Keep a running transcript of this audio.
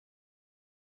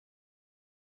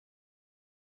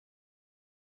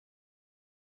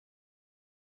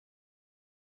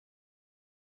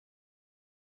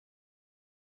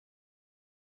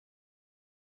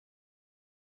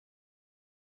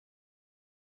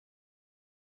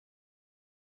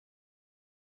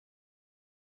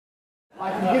I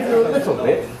can give you a little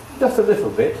bit, just a little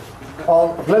bit,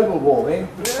 on global warming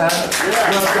and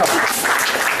world government.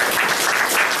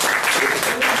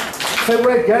 So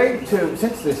we're going to,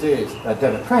 since this is a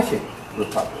democratic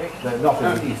republic, though not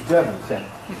in the East German sense,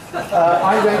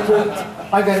 I'm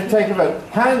going to take a vote.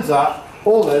 Hands up,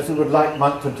 all those who would like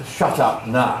Monckton to shut up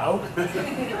now.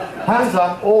 Hands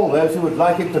up, all those who would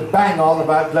like him to bang on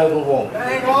about global warming.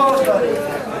 Bang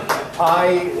on!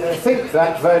 I think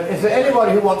that vote. Is there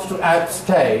anybody who wants to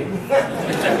abstain?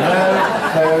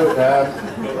 No,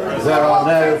 there are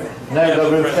no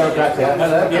Belarus Democrats here.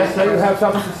 Hello, yes, so you have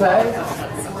something to say?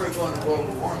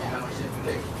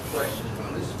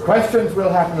 Questions will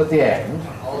happen at the end,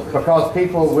 because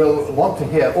people will want to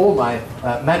hear all my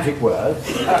magic words,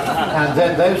 and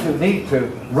then those who need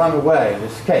to run away and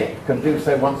escape can do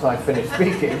so once I finish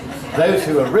speaking. Those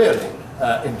who are really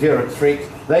endurance freaks,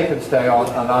 they can stay on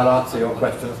and I'll answer your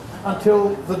questions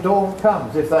until the dawn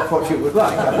comes, if that's what you would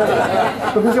like.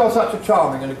 Because you're such a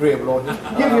charming and agreeable audience.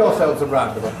 Give yourselves a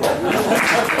round of applause.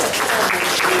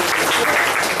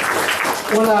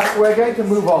 Well, now, we're going to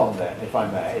move on then, if I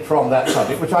may, from that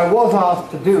subject, which I was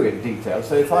asked to do in detail,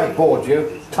 so if I bored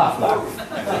you, tough luck.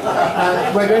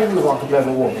 And we're going to move on to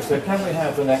global warming. So can we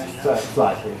have the next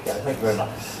slide, please, Gary? Thank you very much.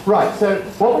 Right, so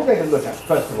what we're going to look at,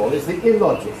 first of all, is the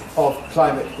illogic of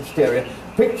climate hysteria.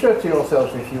 Picture to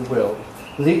yourself, if you will,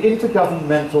 the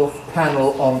Intergovernmental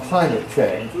Panel on Climate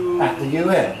Change at the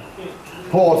UN.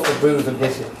 Pause for boos and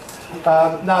hisses.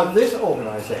 Now, this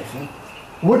organisation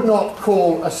would not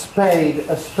call a spade,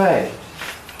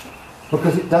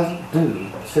 because it doesn't do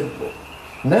simple.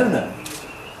 No.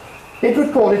 It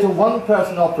would call it a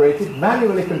one-person operated,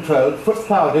 manually controlled,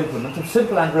 foot-powered implement of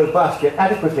simple and robust yet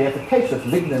adequately efficacious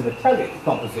lignometallic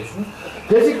composition,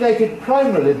 designated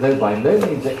primarily, though by no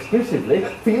means exclusively,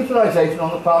 for utilisation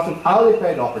on the part of hourly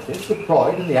paid operatives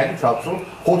deployed in the agricultural,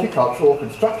 horticultural, or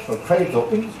constructional trades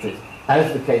or industries,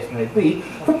 as the case may be,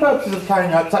 for purposes of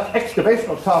carrying out such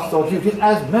excavational tasks or duties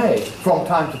as may, from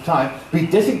time to time, be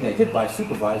designated by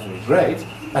supervisory grades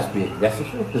as being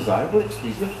necessary, desirable,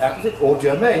 expedient, apposite, or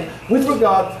germane, with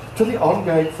regard to the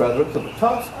ongoing furtherance of the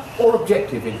task or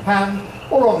objective in hand,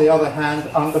 or on the other hand,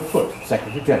 underfoot,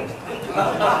 Secretary General.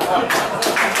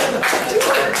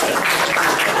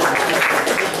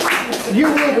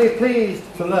 You will be pleased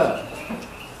to learn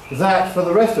that for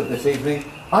the rest of this evening,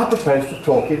 I propose to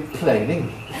talk in plain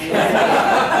English.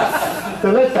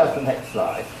 So let's have the next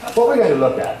slide. What we're going to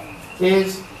look at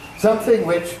is something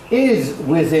which is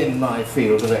within my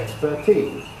field of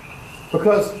expertise.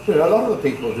 Because a lot of the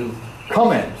people who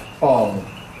comment on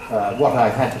what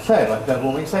I've had to say about global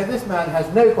warming say this man has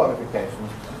no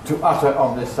qualifications to utter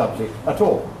on this subject at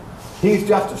all. He's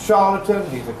just a charlatan,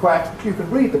 he's a quack. You can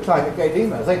read the ClimateGate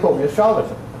emails. They call me a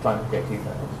charlatan in the ClimateGate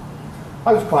emails.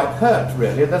 I was quite hurt,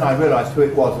 really, and then I realised who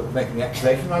it was that was making the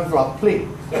accusation, and I was rather pleased.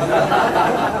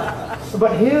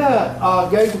 But here are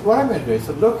what I'm going to do is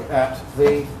to look at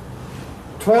the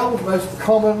 12 most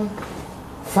common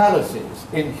fallacies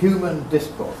in human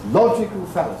discourse, logical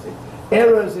fallacies,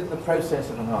 errors in the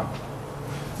process of an argument,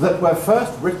 that were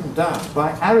first written down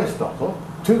by Aristotle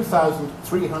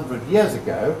 2,300 years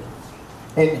ago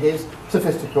in his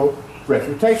Sophistical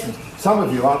Refutations. Some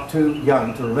of you are too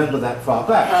young to remember that far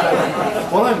back.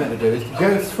 So what I'm going to do is to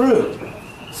go through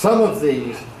some of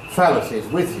these fallacies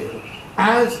with you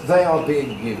as they are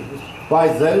being used by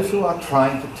those who are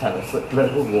trying to tell us that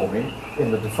global warming,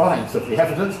 in the defiance of the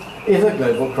evidence, is a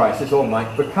global crisis or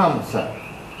might become so.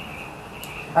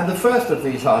 And the first of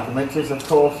these arguments is, of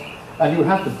course, and you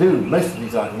have to do most of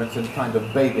these arguments in kind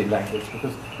of baby language,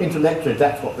 because intellectually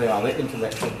that's what they are, they're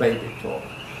intellectual baby talk.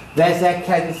 There's a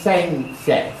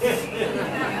consensus.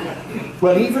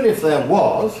 Well, even if there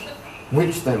was,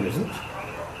 which there isn't,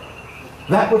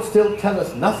 that would still tell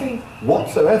us nothing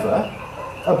whatsoever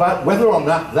about whether or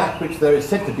not that which there is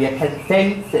said to be a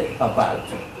consensus about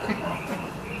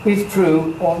is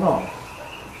true or not.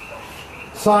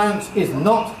 Science is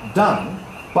not done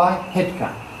by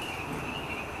headcount.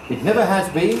 It never has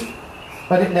been,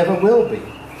 but it never will be.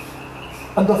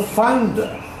 And the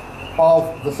founder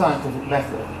of the scientific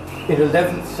method in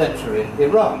 11th century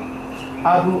Iran,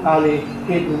 Abu Ali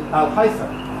ibn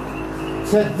al-Haytham,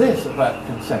 said this about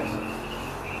consensus.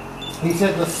 He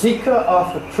said, the seeker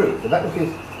after truth, and that was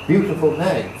his beautiful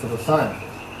name for the scientist,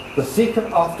 the seeker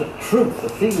after truth, the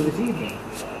theme of this evening,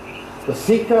 the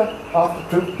seeker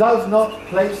after truth does not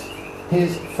place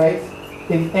his faith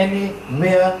in any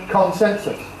mere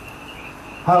consensus,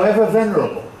 however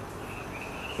venerable.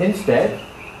 Instead,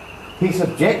 he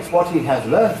subjects what he has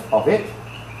learnt of it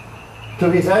to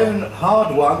his own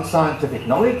hard-won scientific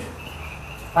knowledge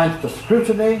and to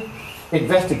scrutiny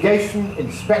investigation,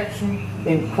 inspection,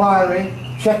 inquiry,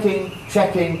 checking,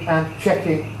 checking, and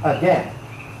checking again.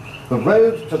 The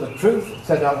road to the truth,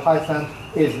 said Al-Haytham,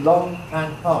 is long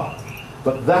and hard,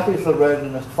 but that is the road we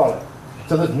must follow.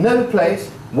 So there's no place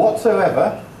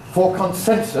whatsoever for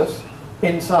consensus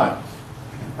in science.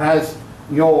 As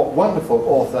your wonderful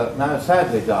author, now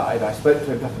sadly died, I spoke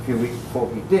to him just a few weeks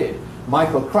before he did,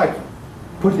 Michael Crichton,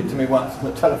 put it to me once on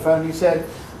the telephone. He said,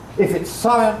 if it's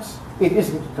science, it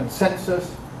isn't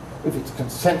consensus. If it's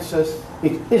consensus,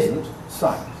 it isn't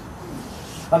science.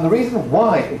 And the reason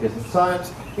why it isn't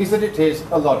science is that it is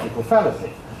a logical fallacy,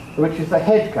 which is the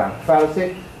head count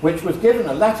fallacy, which was given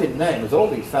a Latin name, as all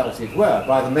these fallacies were,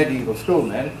 by the medieval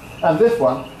schoolmen, and this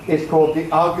one is called the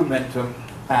argumentum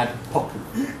ad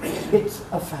populum. It's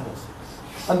a fallacy.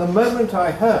 And the moment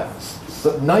I heard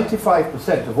that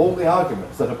 95% of all the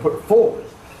arguments that are put forward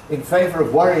in favour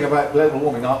of worrying about global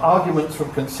warming are arguments from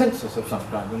consensus of some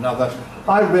kind or another,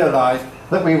 I realised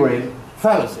that we were in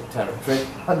fallacy territory,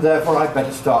 and therefore I'd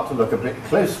better start to look a bit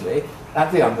closely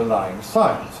at the underlying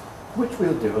science, which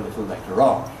we'll do a little later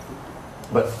on.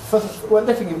 But first, we're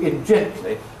letting you in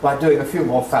gently by doing a few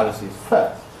more fallacies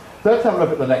first. So let's have a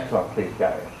look at the next one, please,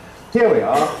 Gary. Here we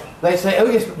are. They say, oh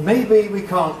yes, but maybe we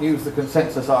can't use the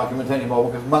consensus argument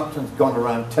anymore because Monckton's gone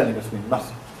around telling us we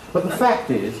mustn't. But the fact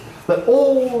is that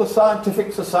all the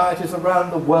scientific societies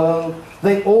around the world,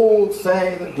 they all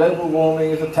say that global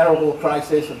warming is a terrible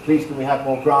crisis and please can we have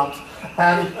more grants.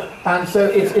 And so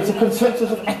it's a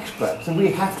consensus of experts, and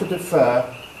we have to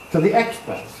defer to the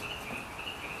experts.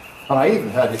 And I even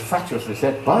heard it fatuously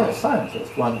said by a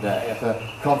scientist one day at a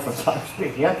conference I was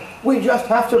speaking at, we just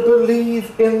have to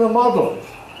believe in the models.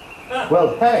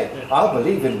 Well, hey, I'll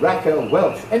believe in Racco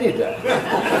Welch any day.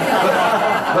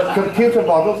 but computer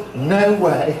models, no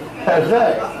way,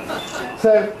 Jose.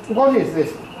 So what is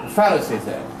this fallacy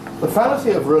then? The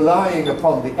fallacy of relying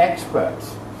upon the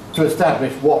experts to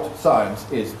establish what science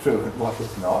is true and what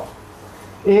is not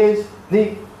is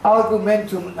the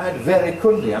argumentum ad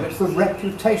verecundiam. It's the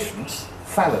reputation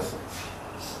fallacy.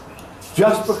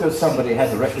 Just because somebody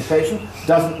has a reputation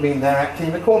doesn't mean they're acting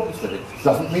in accordance with it.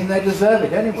 Doesn't mean they deserve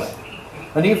it anyway.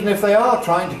 And even if they are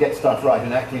trying to get stuff right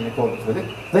and acting in accordance with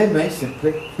it, they may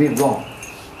simply be wrong.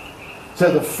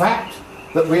 So the fact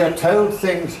that we are told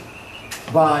things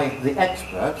by the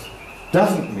experts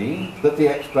doesn't mean that the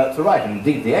experts are right. And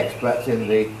indeed, the experts in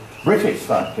the British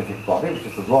scientific body, which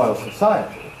is the Royal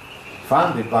Society,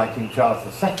 founded by King Charles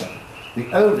II,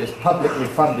 the oldest publicly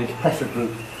funded pressure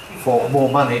group for more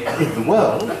money in the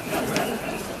world,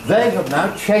 they have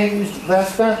now changed their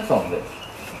stance on this.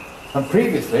 And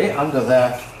previously, under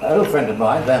their old friend of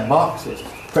mine, their Marxist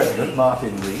president,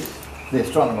 Martin Rees, the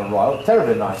Astronomer Royal,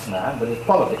 terribly nice man, but his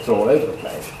politics are all over the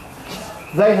place,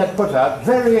 they had put out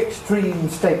very extreme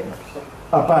statements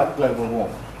about global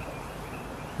warming.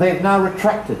 They've now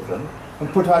retracted them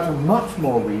and put out a much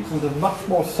more reasoned and much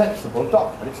more sensible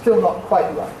document. It's still not quite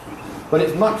right, but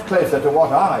it's much closer to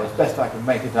what I, as best I can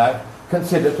make it out,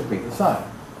 consider to be the science.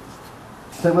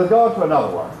 So we'll go on to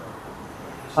another one.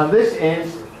 And this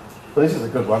is a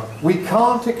good one. We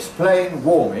can't explain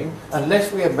warming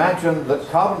unless we imagine that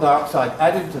carbon dioxide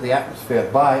added to the atmosphere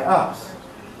by us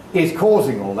is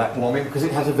causing all that warming because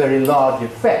it has a very large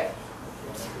effect.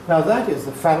 Now that is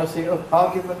the fallacy of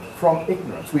argument from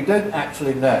ignorance. We don't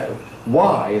actually know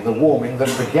why the warming that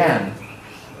began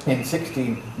in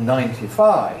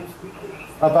 1695,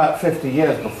 about 50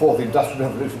 years before the Industrial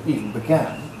Revolution even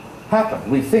began,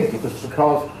 happened. We think it was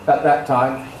because at that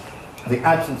time the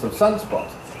absence of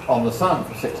sunspots on the sun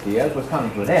for 60 years was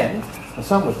coming to an end, the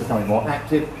sun was becoming more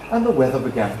active, and the weather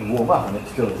began to warm up, and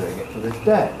it's still doing it to this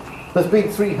day. There's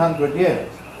been 300 years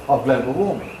of global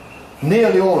warming,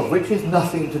 nearly all of which is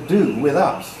nothing to do with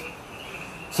us.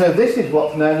 So this is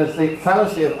what's known as the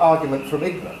fallacy of argument from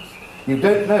ignorance. You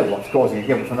don't know what's causing a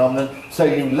given phenomenon, so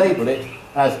you label it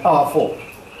as our fault.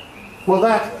 Well,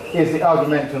 that is the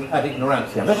argumentum ad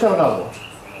ignorantiam. Let's have another one.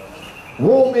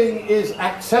 Warming is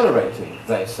accelerating,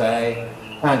 they say,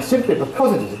 and simply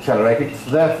because it is accelerating,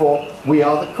 therefore we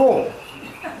are the cause.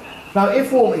 Now,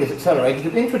 if warming is accelerating,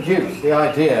 to introduce the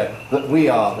idea that we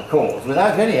are the cause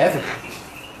without any evidence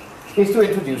is to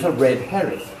introduce a red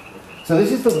herring. So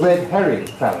this is the red herring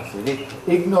fallacy, the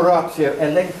ignoratio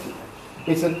elenchi.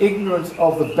 It's an ignorance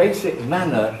of the basic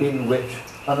manner in which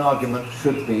an argument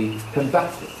should be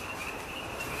conducted.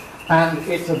 And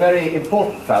it's a very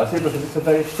important fallacy because it's a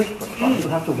very frequent one. You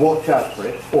have to watch out for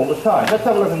it all the time. Let's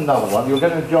have a look at another one. You're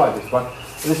going to enjoy this one.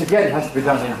 This again has to be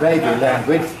done in baby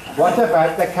language. What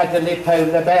about the cuddly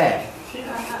polar bear?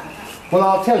 Well,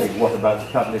 I'll tell you what about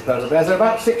the cuddly polar bears. They're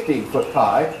about 16 foot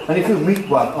high, and if you meet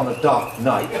one on a dark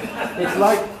night, it's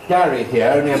like Gary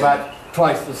here, only about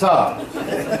twice the size.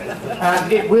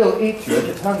 And it will eat you if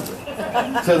it's hungry.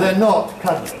 So they're not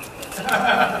cuddly.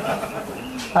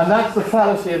 And that's the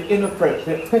fallacy of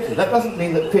inappropriate pity. That doesn't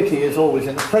mean that pity is always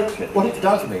inappropriate. What it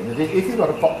does mean is that if you've got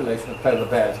a population of polar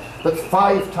bears that's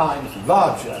 5 times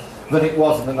larger than it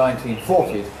was in the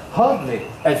 1940s, hardly,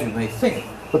 as you may think,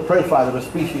 the profile of a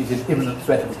species in imminent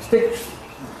threat of extinction,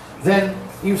 then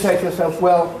you say to yourself,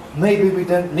 well, maybe we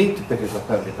don't need to pity the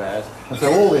polar bears. And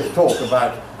so all this talk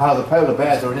about how the polar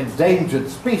bears are an endangered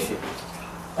species,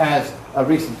 as a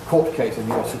recent court case in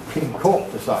the Supreme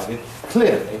Court decided,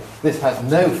 clearly this has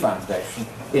no foundation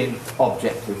in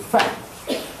objective fact.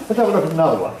 Let's have a look at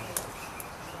another one.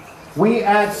 We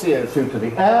add CO2 to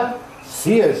the air.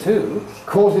 CO2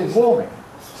 causes warming.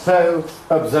 So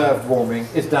observed warming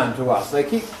is down to us. They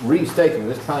keep restating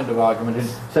this kind of argument in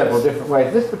several different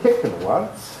ways. This particular one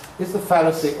is the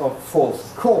fallacy of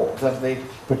false cause, and the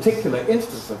particular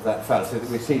instance of that fallacy that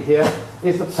we see here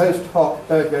is the post hoc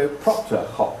ergo propter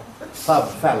hoc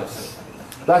sub-fallacy.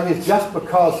 That is, just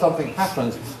because something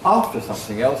happens after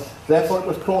something else, therefore it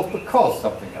was caused because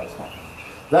something else happened.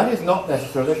 That is not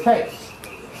necessarily the case.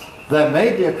 There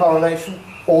may be a correlation,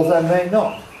 or there may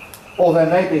not. Or there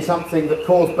may be something that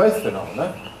caused both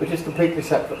phenomena, which is completely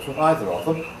separate from either of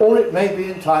them, or it may be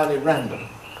entirely random.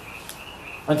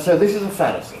 And so this is a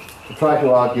fallacy, to try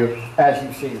to argue as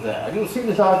you see there. And you'll see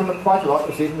this argument quite a lot,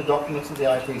 you'll see it in the documents of the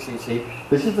IPCC.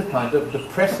 This is the kind of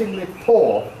depressingly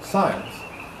poor science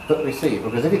that we see,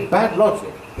 because if it's bad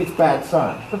logic, it's bad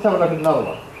science. Let's have a look at another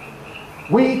one.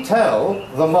 We tell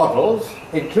the models,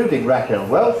 including Racco and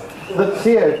Welch, that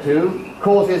CO2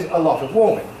 causes a lot of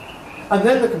warming. And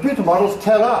then the computer models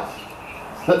tell us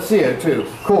that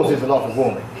CO2 causes a lot of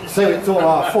warming. So it's all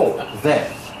our fault then.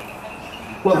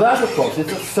 Well, that, of course, is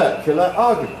a circular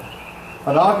argument.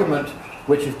 An argument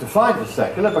which is defined as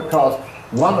circular because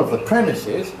one of the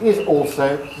premises is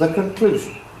also the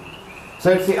conclusion.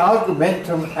 So it's the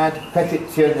argumentum ad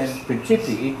petitionem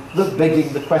principii, the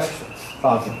begging the question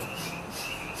argument.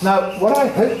 Now, what I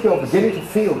hope you're beginning to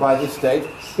feel by this stage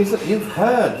is that you've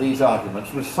heard these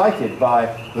arguments recited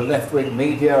by the left-wing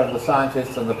media and the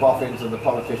scientists and the boffins and the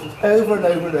politicians over and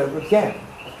over and over again.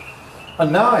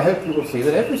 And now I hope you will see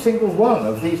that every single one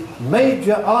of these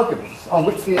major arguments on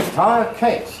which the entire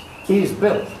case is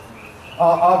built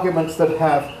are arguments that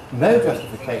have no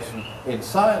justification in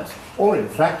science or in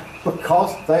fact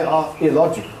because they are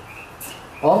illogical.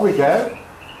 On we go.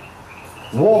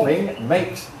 Warming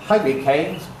makes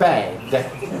hurricanes bad.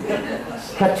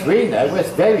 Katrina was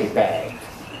very bad.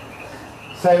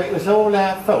 So it was all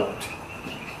our fault.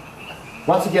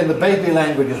 Once again, the baby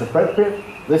language is appropriate.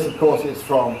 This, of course, is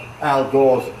from Al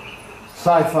Gore's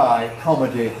sci-fi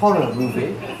comedy horror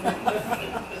movie,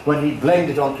 when he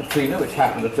blamed it on Katrina, which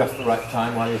happened at just the right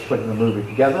time while he was putting the movie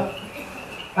together.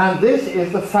 And this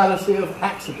is the fallacy of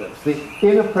accidents, the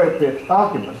inappropriate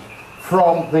argument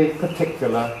from the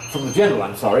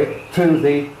general, to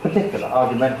the particular.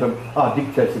 Argumentum ad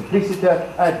dicto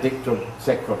simpliciter, ad dictum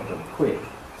secundum quid.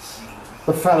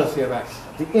 The fallacy of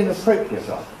accident, the inappropriate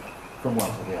argument from one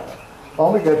to the other.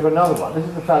 On we go to another one. This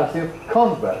is the fallacy of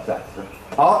converse accident.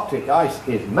 Arctic ice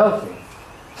is melting,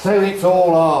 so it's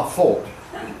all our fault.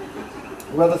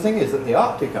 Well, the thing is that the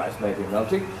Arctic ice may be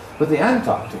melting, but the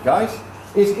Antarctic ice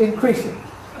is increasing,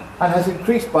 and has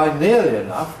increased by nearly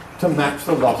enough to match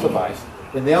the loss of ice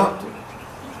in the Arctic.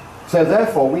 So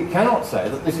therefore we cannot say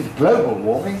that this is global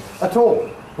warming at all,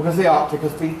 because the Arctic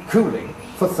has been cooling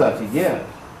for 30 years.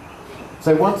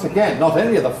 So once again, not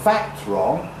only are the facts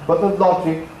wrong, but the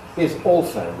logic is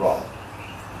also wrong.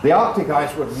 The Arctic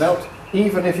ice would melt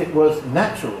even if it was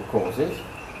natural causes,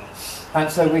 and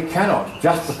so we cannot,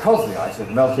 just because the ice is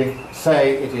melting,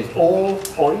 say it is all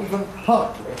or even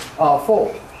partly our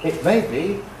fault. It may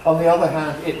be, on the other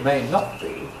hand, it may not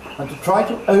be, and to try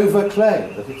to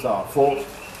overclaim that it's our fault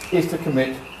is to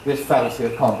commit this fallacy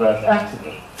of converse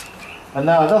accident. And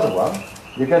now another one.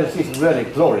 You're going to see some really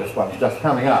glorious ones just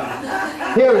coming up.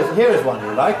 Here is one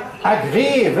you like.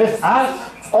 Agree with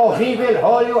us, or we will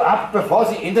haul you up before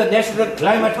the International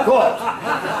Climate Court.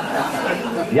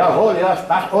 Jawohl, ja,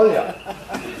 sprach ja.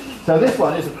 So this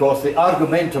one is, of course, the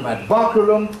argumentum ad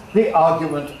baculum, the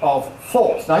argument of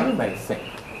force. Now you may think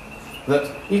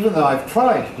that even though I've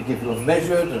tried to give you a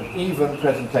measured and even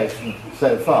presentation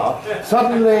so far,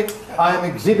 suddenly I'm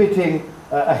exhibiting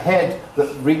a head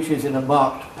that reaches in a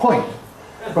marked point,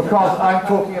 because I'm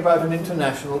talking about an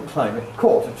international climate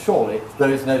court, and surely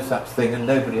there is no such thing and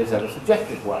nobody has ever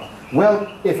suggested one.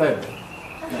 Well, if only.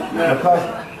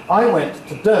 Because I went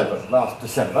to Durban last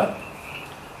December,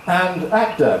 and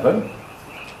at Durban,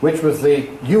 which was the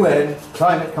UN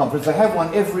climate conference, they have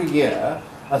one every year,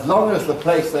 as long as the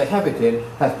place they have it in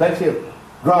has plenty of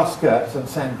grass skirts and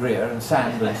sangria and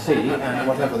sand and sea and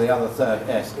whatever the other third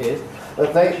S is,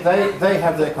 that they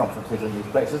have their conferences in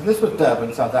these places. And this was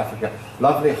Durban, South Africa.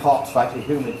 Lovely, hot, slightly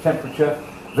humid temperature,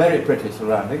 very pretty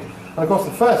surroundings. And of course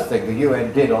the first thing the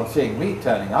UN did on seeing me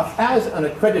turning up as an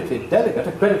accredited delegate,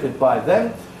 accredited by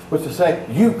them, was to say,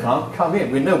 you can't come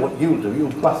in, we know what you'll do,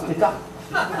 you'll bust it up.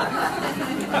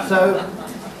 So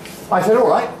I said, all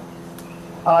right.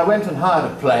 I went and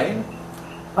hired a plane,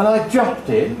 and I jumped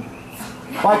in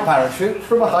by parachute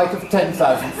from a height of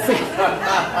 10,000 feet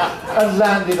and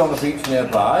landed on a beach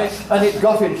nearby, and it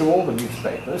got into all the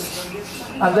newspapers,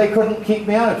 and they couldn't keep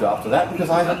me out after that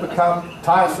because I had become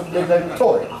tiresomely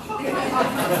notorious.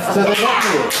 So they let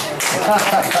me in.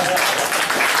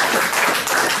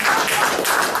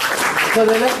 So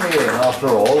they let me in after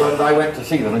all, and I went to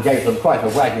see them and gave them quite a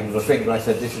wagging of the finger. I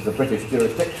said, this is a British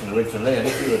jurisdiction originally, and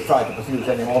if you had tried to pursue this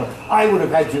anymore, I would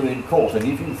have had you in court. And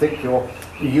if you think you're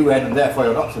the UN and therefore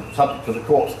you're not subject to the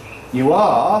courts, you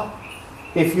are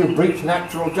if you breach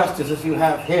natural justice as you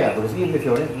have here, because even if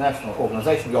you're an international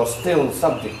organisation, you're still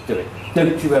subject to it.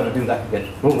 Don't you ever do that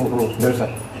again. No, sir.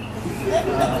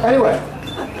 Anyway,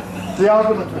 the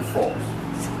argument was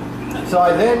false. So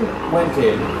I then went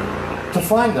in to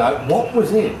find out what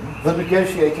was in the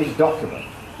negotiating document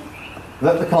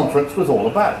that the conference was all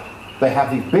about. They have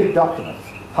these big documents,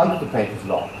 hundreds of pages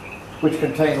long, which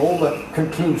contain all the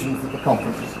conclusions that the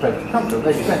conference was supposed to come to.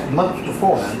 They spent months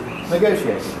beforehand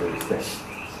negotiating these things.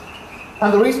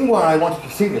 And the reason why I wanted to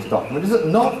see this document is that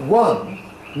not one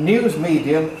news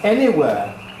medium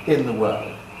anywhere in the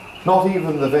world, not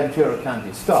even the Ventura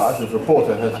County Star, whose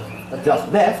reporter has just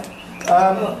left,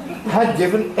 had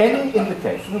given any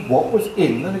indication of what was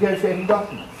in the negotiating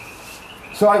document.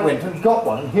 So I went and got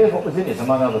one, and here's what was in it,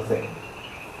 among other things.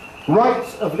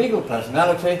 Rights of legal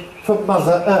personality for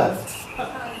Mother Earth.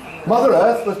 Mother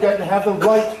Earth was going to have the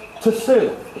right to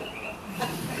sue.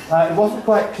 It wasn't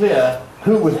quite clear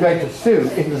who was going to sue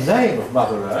in the name of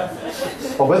Mother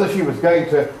Earth, or whether she was going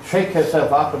to shake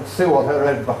herself up and sue on her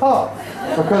own behalf,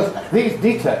 because these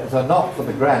details are not for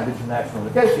the grand international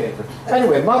negotiators.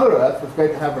 Anyway, Mother Earth was going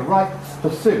to have the right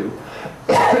to sue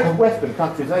Western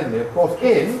countries only, of course,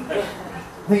 in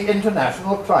the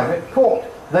International Climate Court.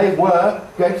 They were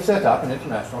going to set up an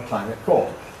International Climate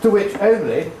Court, to which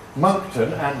only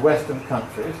Monckton and Western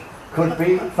countries could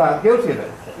be found guilty of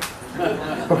anything,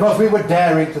 because we were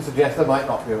daring to suggest there might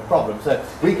not be a problem, so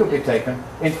we could be taken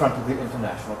in front of the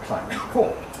International Climate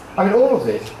Court. I mean, all of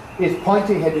this is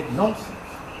pointy-headed nonsense.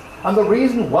 And the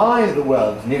reason why the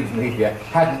world's news media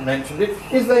hadn't mentioned it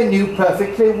is they knew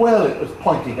perfectly well it was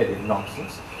pointy-headed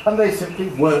nonsense, and they simply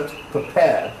weren't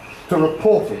prepared to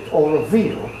report it or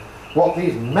reveal what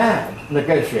these mad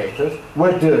negotiators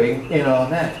were doing in our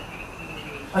name.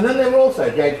 And then they were also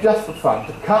going, just for fun,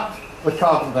 to cut the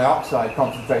carbon dioxide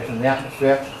concentration in the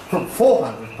atmosphere from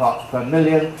 400 parts per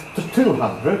million to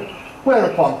 200,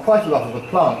 whereupon quite a lot of the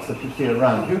plants that you see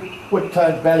around you would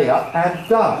turn belly up and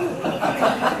die.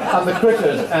 And the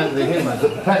critters and the humans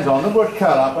that depend on them would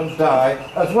curl up and die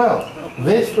as well.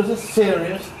 This was a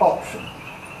serious option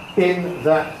in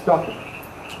that document.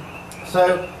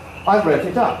 So I wrote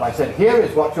it up. I said, here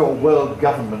is what your world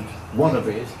government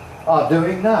wannabes are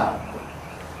doing now.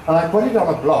 And I put it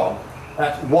on a blog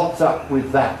at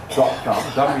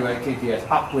whatsupwiththat.com, W-A-T-T-S,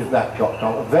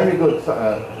 upwiththat.com, a very good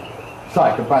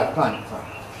site about climate science.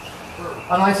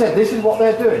 And I said, this is what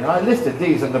they're doing. And I listed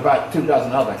these and about 24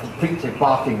 other completely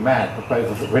barking mad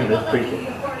proposals that were in this briefing.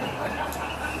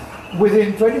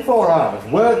 Within 24 hours,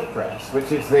 WordPress,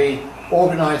 which is the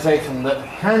organisation that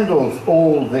handles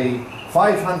all the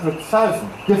 500,000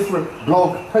 different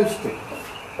blog postings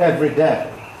every day,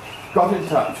 got in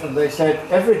touch, and they said,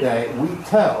 every day we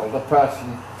tell the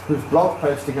person whose blog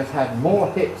posting has had more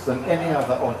hits than any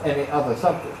other on any other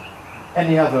subject,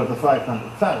 any other of the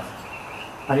 500,000.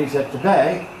 And he said,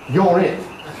 today, you're it.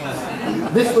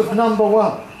 This was number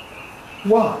one.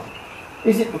 Why?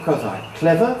 Is it because I'm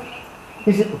clever?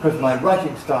 Is it because my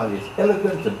writing style is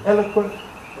elegant and eloquent?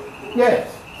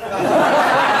 Yes.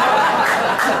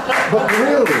 But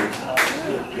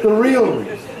the real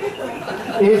reason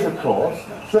is, of course,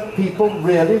 that people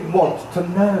really want to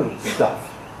know stuff.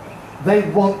 They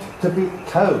want to be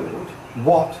told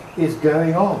what is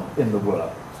going on in the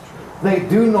world. They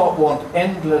do not want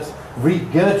endless,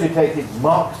 regurgitated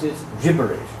Marxist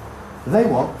gibberish. They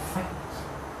want facts.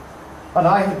 And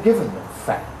I had given them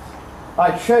facts.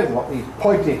 I'd shown what these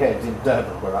pointy heads in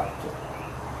Durban were up to.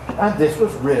 And this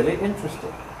was really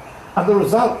interesting. And the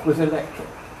result was electric.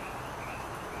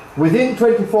 Within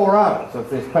 24 hours of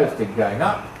this posting going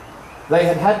up, they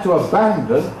had had to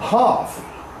abandon half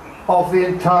of the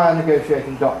entire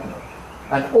negotiating document.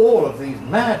 And all of these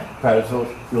mad proposals,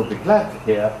 you'll be glad to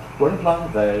hear, were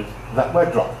among those that were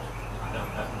dropped.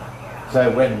 So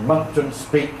when Monckton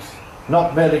speaks,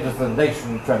 not merely does the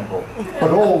nation tremble,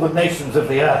 but all the nations of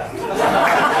the earth.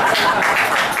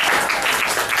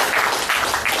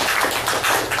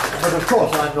 But of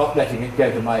course I'm not letting it go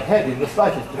to my head in the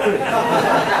slightest degree.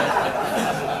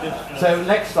 So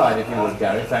next slide if you would,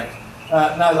 Gary, thanks.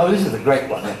 Now, this is a great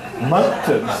one.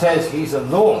 Monckton says he's a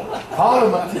law.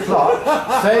 Parliament's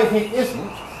clerks say he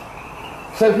isn't,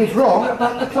 so he's wrong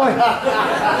about the climate.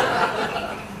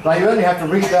 Now, you only have to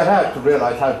read that out to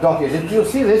realise how dotty it is. You'll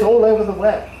see this all over the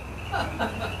web.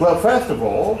 Well, first of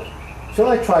all, shall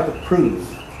I try to prove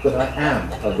that I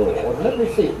am a lord? Let me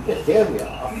see. Yes, here we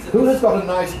are. Who has got a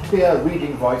nice, clear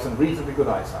reading voice and reasonably good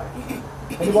eyesight?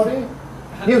 Anybody?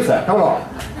 You, sir, come along.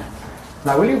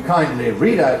 Now, will you kindly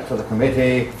read out to the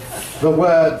committee the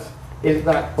words in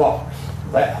that box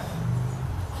there?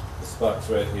 This box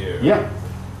right here. Yep.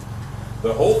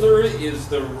 The holder is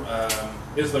the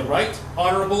Right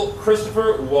Honourable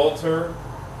Christopher Walter.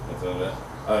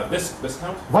 Viscount?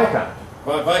 Viscount. Viscount.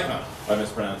 I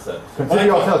mispronounced that. Consider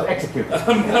yourself executed.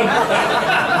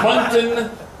 Monckton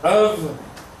of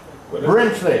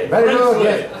Brenchley. Very good.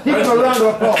 Yes. Give him a round of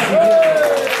applause.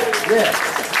 Yes.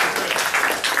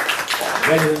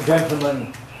 Ladies and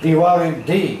gentlemen, you are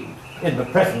indeed in the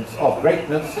presence of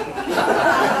greatness,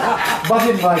 but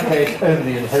in my case,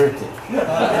 only inherited.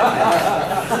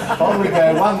 On we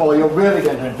go, one more. You're really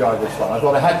going to enjoy this one. I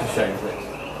thought I had to show you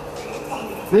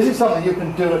this. This is something you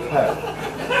can do at home.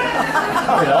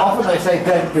 You know, often they say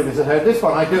don't do this at home. This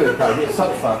one I do encourage. It's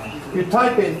such fun. You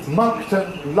type in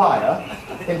Monckton liar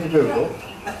into Google,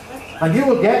 and you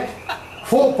will get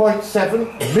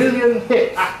 4.7 million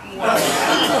hits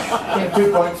in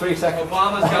 2.3 seconds.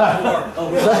 Obama's got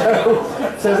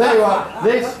more. So there you are.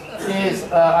 This is,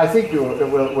 I think you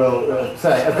will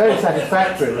say, a very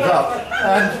satisfactory result.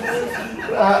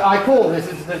 And I call this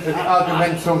the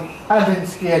argumentum ad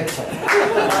inscientia.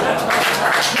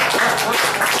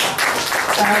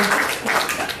 And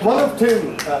one of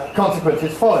two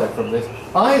consequences follow from this.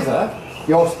 Either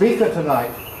your speaker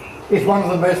tonight is one of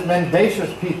the most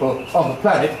mendacious people on the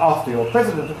planet, after your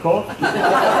president, of course,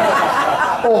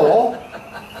 or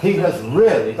he has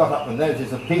really got up the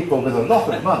noses of people with a lot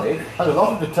of money and a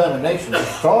lot of determination to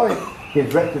destroy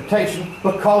his reputation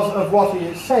because of what he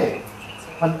is saying.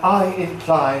 And I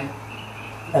incline,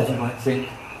 as you might think,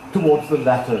 towards the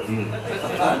latter view.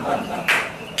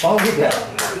 On we go.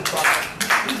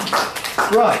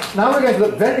 Right, now we're going to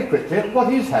look very quickly at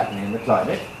what is happening in the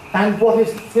climate and what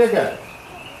is... Here goes.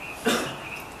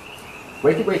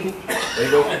 Wakey, wakey. There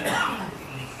you go. I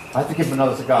have to give him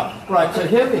another cigar. Right, so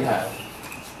here we have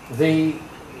the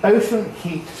ocean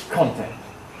heat content.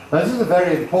 Now, this is a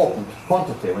very important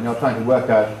quantity when you're trying to work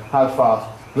out how fast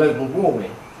global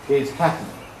warming is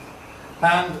happening.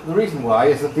 And the reason why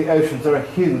is that the oceans are a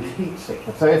huge heat sink.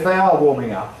 So if they are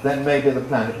warming up, then maybe the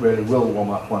planet really will warm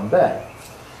up one day.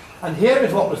 And here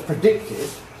is what was predicted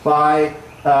by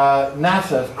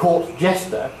NASA's court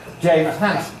jester, James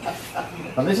Hansen.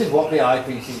 And this is what the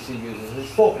IPCC uses as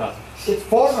its forecast. It's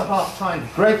 4.5 times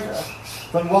greater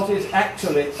than what is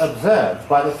actually observed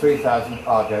by the 3,000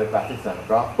 Argo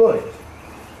bathythermograph buoys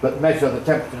that measure the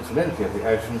temperature and salinity of the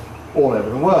ocean all over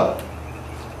the world.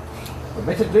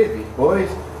 Admittedly, these buoys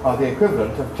are the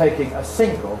equivalent of taking a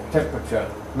single temperature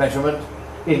measurement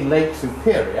in Lake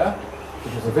Superior,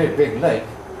 which is a very big lake,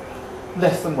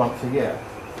 less than once a year.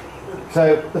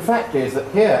 So the fact is that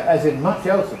here, as in much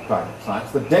else of climate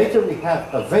science, the data we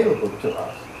have available to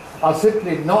us are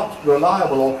simply not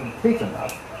reliable or complete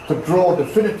enough to draw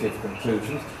definitive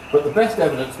conclusions, but the best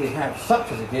evidence we have,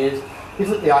 such as it is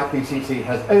that the IPCC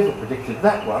has over-predicted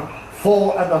that one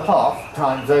 4.5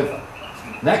 times over.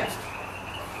 Next.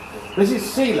 This is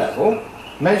sea level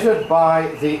measured by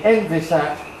the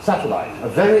Envisat satellite, a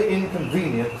very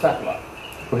inconvenient satellite,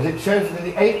 because it shows that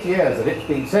in the 8 years that it's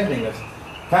been sending us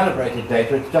calibrated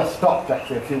data, it's just stopped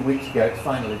actually a few weeks ago, it's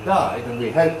finally died, and we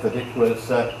hope that it was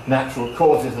natural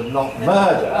causes and not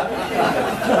murder.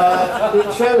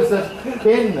 It shows that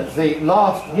in the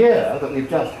last year that we've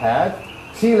just had,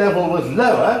 sea level was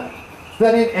lower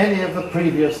than in any of the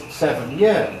previous 7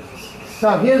 years.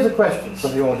 Now here's a question for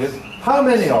the audience. How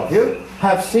many of you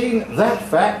have seen that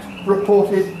fact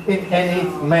reported in any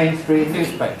mainstream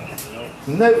newspaper?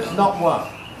 No, not one.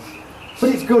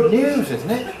 But it's good news, isn't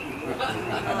it?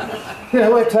 You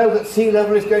know, we're told that sea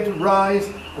level is going to rise.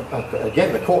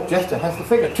 Again, the court jester has the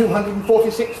figure,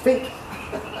 246 feet.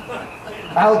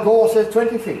 Al Gore says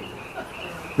 20 feet.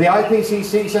 The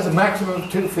IPCC says a maximum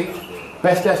of 2 feet,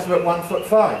 best estimate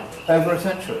 1.5 over a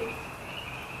century.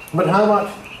 But how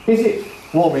much is it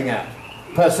warming at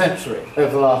per century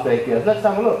over the last 8 years? Let's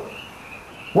have a look.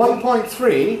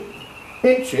 1.3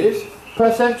 inches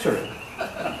per century.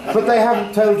 But they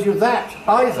haven't told you that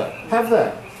either, have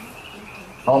they?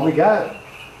 On we go.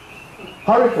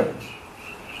 Hurricanes.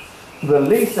 The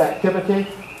least activity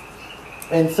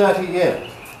in 30 years.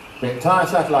 The entire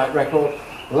satellite record,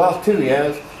 the last 2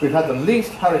 years, we've had the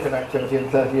least hurricane activity in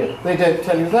 30 years. They don't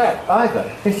tell you that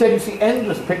either. Instead, you see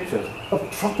endless pictures of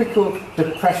tropical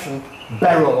depression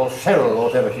Beryl or Cheryl or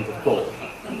whatever she was called.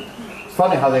 It's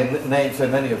funny how they name so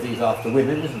many of these after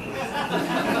women, isn't it?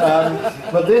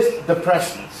 But this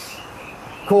depression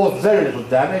caused very little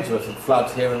damage. There were some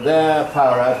floods here and there,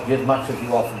 power outages, much as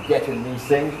you often get in these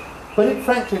things. But it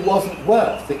frankly wasn't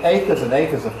worth the acres and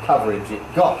acres of coverage it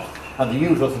got, and the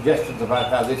usual suggestions about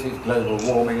how this is global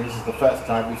warming, and this is the first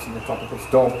time we've seen a tropical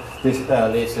storm this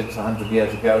early since 100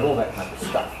 years ago, and all that kind of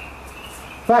stuff.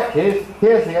 Fact is,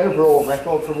 here's the overall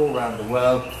record from all around the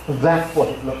world, and that's what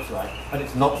it looks like, and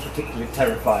it's not particularly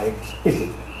terrifying, is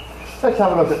it? Let's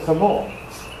have a look at some more.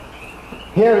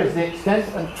 Here is the extent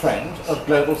and trend of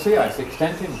global sea ice.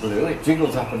 Extent in blue, it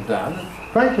jiggles up and down.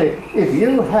 Frankly, if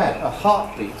you had a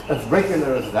heartbeat as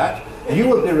regular as that, you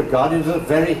would be regarded as a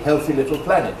very healthy little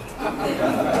planet.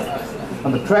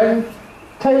 And the trend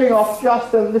tailing off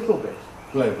just a little bit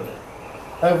globally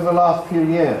over the last few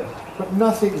years, but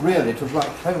nothing really to write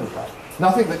home about.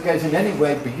 Nothing that goes in any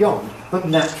way beyond the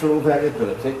natural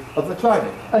variability of the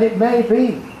climate. And it may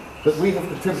be that we have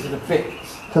contributed a bit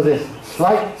to this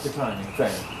slight declining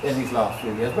trend in these last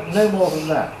few years, but no more than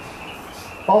that.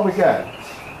 On we go.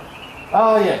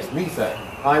 Ah yes, methane.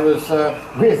 I was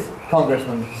with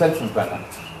Congressman Sensenbrenner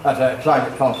at a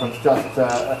climate conference just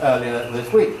earlier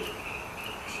this week,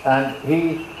 and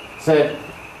he said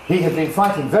he had been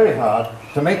fighting very hard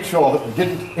to make sure that we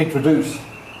didn't introduce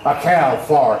a cow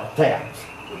fart tax.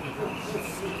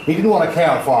 He didn't want a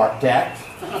cow fart tax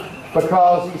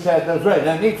because he said there was really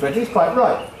no need for it. He's quite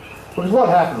right. Because what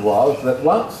happened was that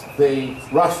once the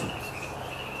Russians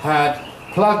had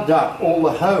plugged up all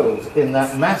the holes in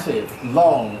that massive,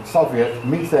 long Soviet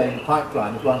methane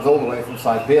pipeline that runs all the way from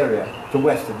Siberia to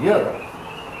Western Europe,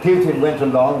 Putin went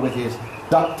along with his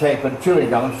duct tape and chewing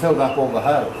gum and filled up all the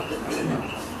holes.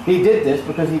 He did this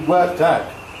because he worked out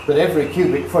that every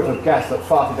cubic foot of gas that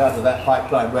farted out of that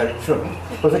pipeline where it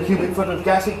shouldn't was a cubic foot of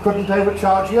gas he couldn't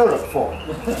overcharge Europe for.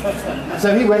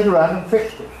 So he went around and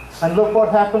fixed it. And look what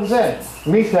happens then.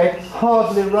 Methane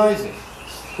hardly rising.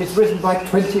 It's risen by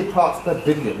 20 parts per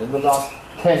billion in the last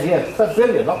 10 years. Per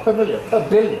billion, not per million, per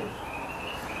billion.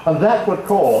 And that would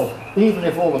cause, even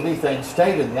if all the methane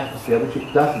stayed in the atmosphere, which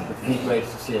it doesn't, it degrades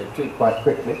to CO2 quite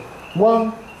quickly,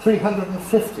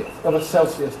 1/350th of a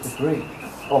Celsius degree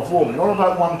of warming, or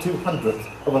about 1/200th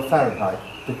of a Fahrenheit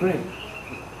degree.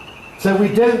 So we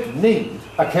don't need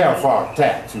a cow fart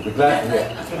tax, you'll be glad to hear.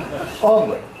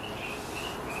 Onward.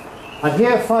 And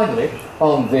here finally,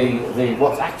 on the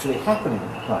what's actually happening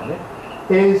in the climate,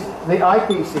 is the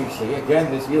IPCC,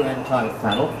 again this UN climate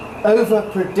panel,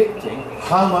 over-predicting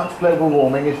how much global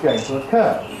warming is going to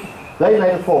occur. They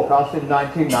made a forecast in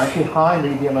 1990, high,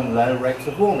 medium and low rates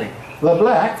of warming. The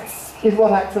black is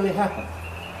what actually happened.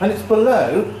 And it's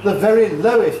below the very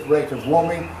lowest rate of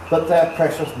warming that their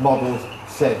precious models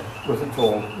said was at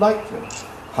all likely.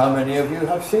 How many of you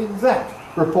have seen that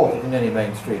reported in any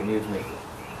mainstream news media?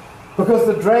 Because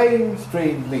the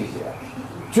mainstream media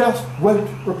just won't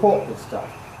report this stuff.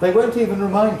 They won't even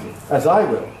remind you, as I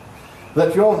will,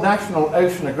 that your National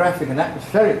Oceanographic and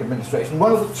Atmospheric Administration,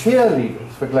 one of the cheerleaders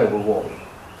for global warming,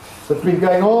 that's been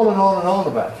going on and on and on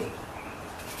about it,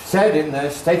 said in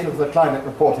their State of the Climate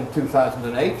report in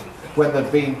 2008, when there'd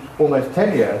been almost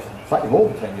 10 years, slightly more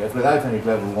than 10 years, without any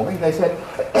global warming, they said,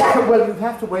 well, you'd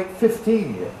have to wait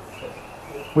 15 years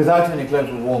without any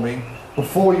global warming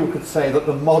before you could say that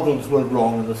the models were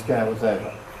wrong and the scare was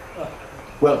over.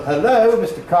 Well, hello,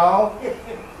 Mr. Carl.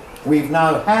 We've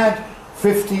now had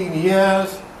 15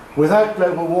 years without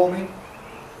global warming,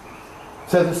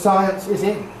 so the science is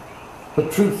in. The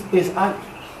truth is out.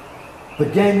 The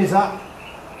game is up.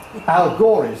 Al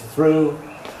Gore is through,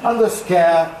 and the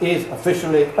scare is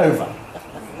officially over.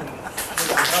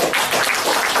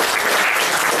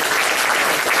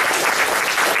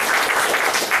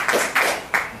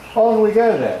 On we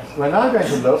go then. We're now going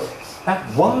to look at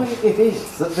why it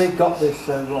is that they got this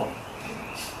so wrong.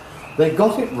 They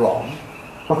got it wrong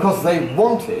because they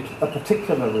wanted a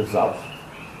particular result,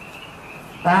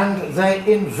 and they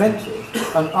invented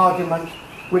an argument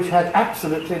which had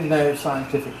absolutely no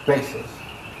scientific basis.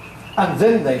 And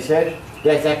then they said,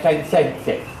 there's a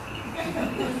consensus.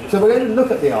 So we're going to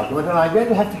look at the argument, and I'm going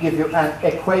to have to give you an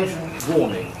equation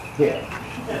warning here.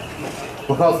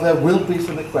 because there will be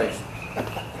some equations.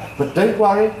 But don't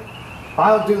worry,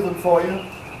 I'll do them for you.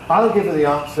 I'll give you the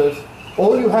answers.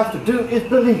 All you have to do is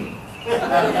believe.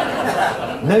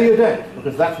 No, you don't,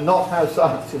 because that's not how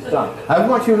science is done. However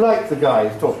much you like the guy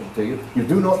who's talking to you, you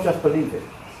do not just believe it.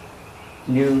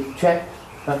 You check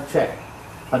and check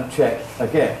and check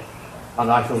again. And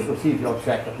I shall receive your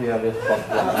check at the earliest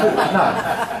possible.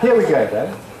 Now, here we go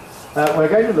then. We're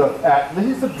going to look at, this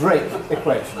is the Drake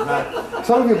equation. Now,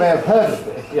 some of you may have heard of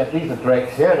this. Yes, these are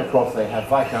Drakes here, and of course they have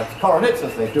Viscount's coronets,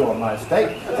 as they do on my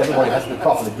estate. Everybody has to be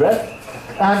properly dressed.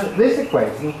 And this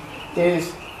equation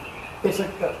is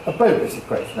a bogus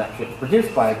equation, actually. It's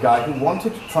produced by a guy who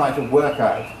wanted to try to work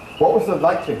out what was the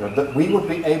likelihood that we would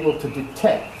be able to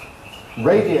detect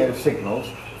radio signals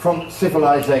from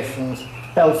civilizations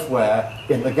elsewhere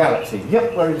in the galaxy.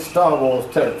 Yep, we're in Star Wars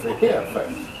territory here,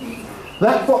 folks.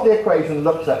 That's what the equation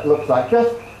looks like.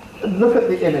 Just look at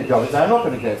the image of it. Now, I'm not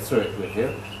going to go through it with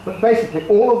you, but basically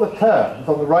all of the terms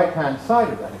on the right-hand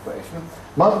side of that equation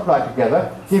multiplied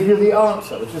together give you the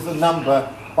answer, which is the number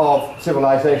of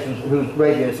civilizations whose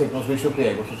radio signals we should be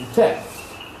able to detect.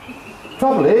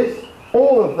 Trouble is,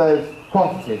 all of those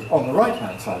quantities on the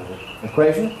right-hand side of the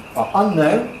equation are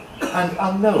unknown and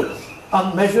unknowable,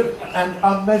 unmeasured and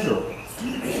unmeasurable.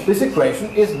 This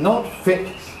equation is not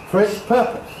fit for its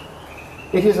purpose.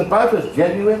 It is about as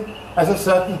genuine as a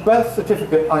certain birth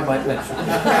certificate I might mention.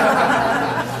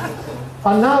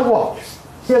 And now what?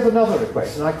 Here's another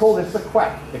equation. I call this the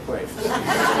quack equation.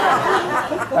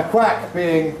 A quack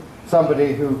being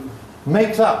somebody who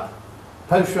makes up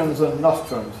potions and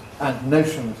nostrums and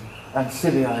notions and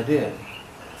silly ideas.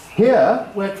 Here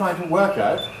we're trying to work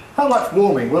out how much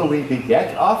warming will we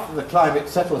get after the climate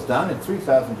settles down in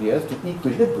 3,000 years to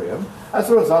equilibrium as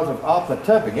a result of our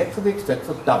perturbing it to the extent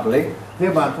of doubling the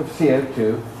amount of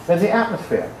CO2 in the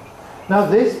atmosphere. Now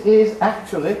this is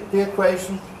actually the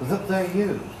equation that they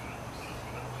use.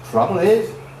 Trouble is,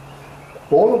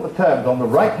 all of the terms on the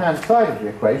right-hand side of the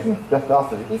equation, just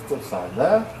after the equal sign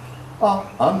there, are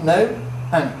unknown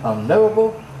and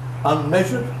unknowable,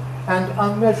 unmeasured and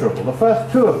unmeasurable. The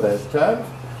first two of those terms,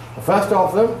 the first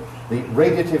of them, the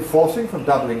radiative forcing from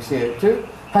doubling CO2,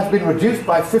 has been reduced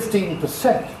by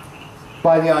 15%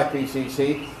 by the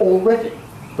IPCC already,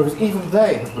 because even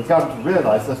they have begun to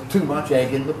realise there's too much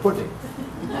egg in the pudding.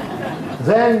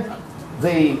 Then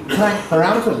the Planck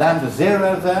parameter, lambda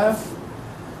zero there,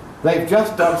 they've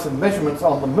just done some measurements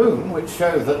on the moon which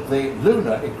show that the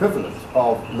lunar equivalent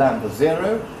of lambda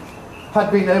zero had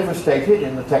been overstated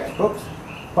in the textbooks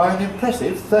by an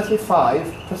impressive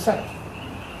 35%.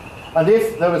 And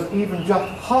if there was even just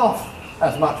half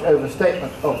as much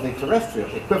overstatement of the terrestrial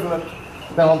equivalent,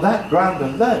 then on that ground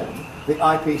alone, the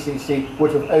IPCC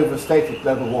would have overstated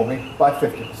global warming by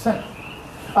 50%.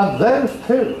 And those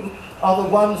two are the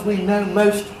ones we know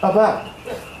most about.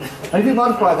 And if you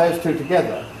multiply those two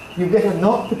together, you get a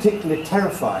not particularly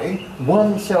terrifying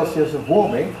 1 Celsius of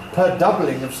warming per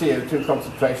doubling of CO2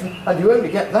 concentration, and you only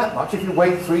get that much if you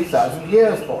wait 3,000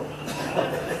 years for it.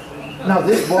 Now,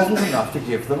 this wasn't enough to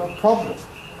give them a problem.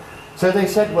 So they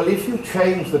said, well, if you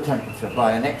change the temperature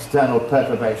by an external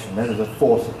perturbation, then there's a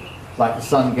force, like the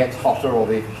sun gets hotter, or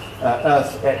the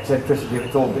Earth's eccentricity of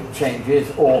its orbit changes,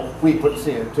 or we put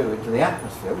CO2 into the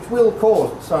atmosphere, which will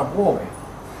cause some warming,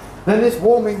 then this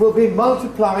warming will be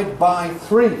multiplied by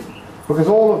 3, because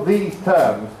all of these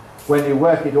terms, when you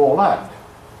work it all out,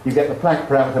 you get the Planck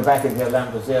parameter back in here,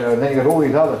 lambda zero, and then you get all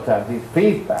these other terms, these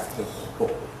feedbacks, as they're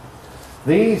called.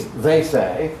 These, they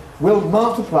say, will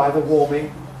multiply the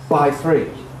warming by 3.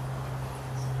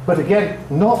 But again,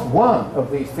 not one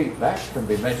of these feedbacks can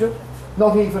be measured,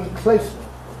 not even closely.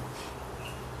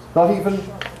 Not even,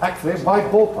 actually, by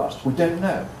ballpark. We don't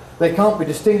know. They can't be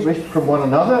distinguished from one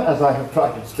another, as I have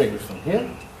tried to distinguish them here.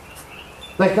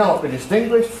 They cannot be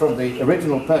distinguished from the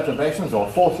original perturbations or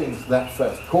forcings that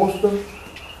first caused them.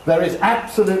 There is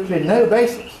absolutely no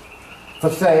basis for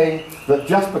saying that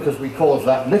just because we cause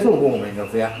that little warming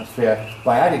of the atmosphere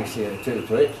by adding CO2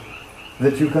 to it,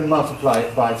 that you can multiply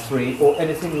it by 3 or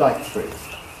anything like 3.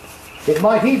 It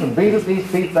might even be that these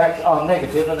feedbacks are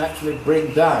negative and actually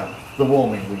bring down the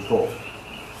warming we cause.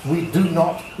 We do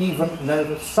not even know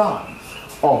the sign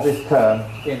of this term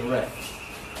in red.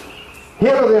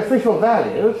 Here are the official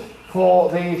values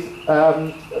for these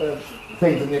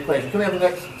things in the equation. Can we have the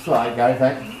next slide, Gary?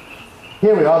 Thanks.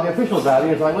 Here we are, the official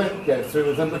values. I won't go through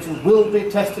with them, but you will be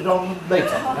tested on them later.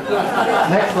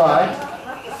 Next slide.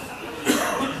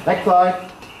 Next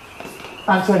slide.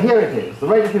 And so here it is. The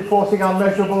radiative forcing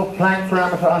unmeasurable, Planck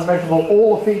parameter unmeasurable,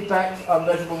 all the feedbacks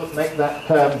unmeasurable that make that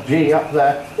term G up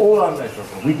there, all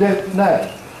unmeasurable. We don't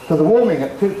know to the warming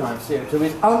at 2 times CO2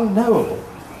 is unknowable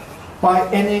by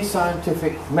any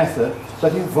scientific method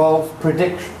that involves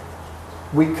prediction.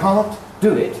 We can't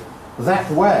do it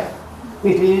that way.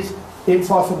 It is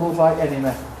impossible by any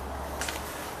method.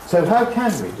 So how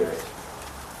can we do it?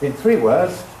 In 3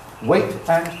 words, wait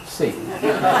and see.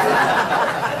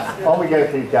 On we go,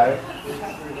 please, Gary.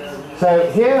 So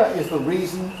here is the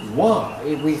reason why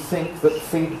we think that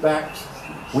feedbacks,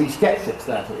 we skeptics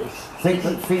that is, think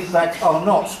that feedbacks are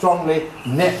not strongly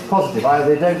net positive,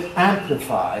 either they don't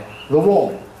amplify the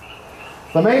warming.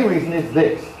 The main reason is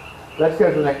this. Let's go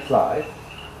to the next slide.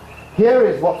 Here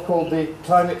is what's called the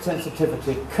climate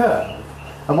sensitivity curve.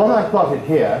 And what I've plotted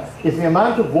here is the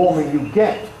amount of warming you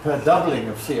get per doubling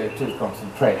of CO2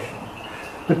 concentration,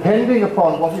 depending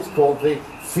upon what is called the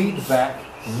feedback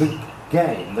loop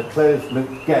gain, the closed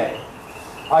loop gain.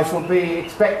 I shall be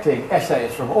expecting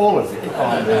essays from all of you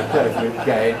on the closed loop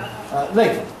gain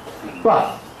later.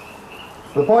 But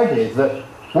the point is that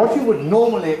what you would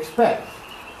normally expect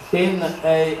in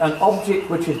an object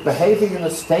which is behaving in a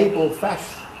stable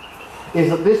fashion is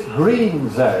that this green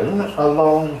zone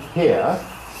along here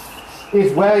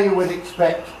is where you would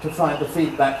expect to find the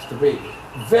feedbacks to be.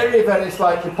 Very, very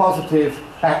slightly positive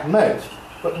at most,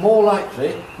 but more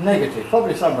likely negative,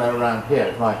 probably somewhere around here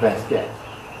is my best guess.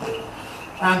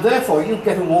 And therefore you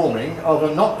get a warming of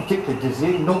a not particularly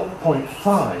dizzying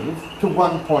 0.5 to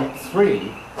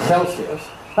 1.3 Celsius.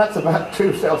 That's about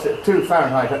 2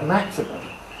 Fahrenheit at maximum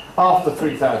after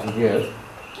 3,000 years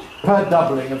per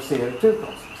doubling of CO2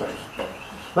 concentration.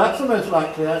 That's the most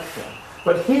likely outcome.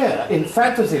 But here, in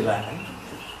fantasy land,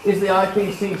 is the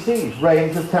IPCC's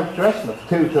range of temperature estimates,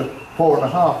 2 to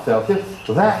 4.5 Celsius.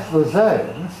 That's the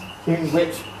zone in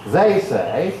which they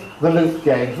say the loop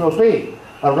gains will be,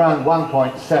 around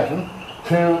 1.7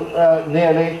 to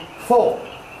nearly 4.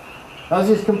 Now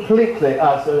this is completely,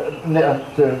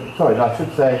 sorry, I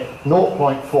should say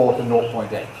 0.4 to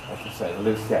 0.8, I should say, the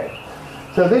loop gain.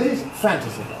 So this is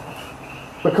fantasy land.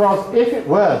 Because if it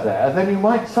were there, then you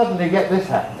might suddenly get this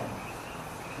happening.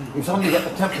 You suddenly get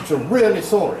the temperature really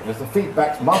soaring as the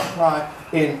feedbacks multiply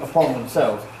in upon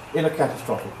themselves in a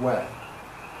catastrophic way.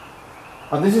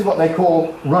 And this is what they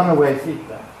call runaway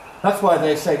feedback. That's why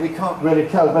they say we can't really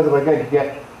tell whether we're going to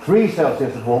get 3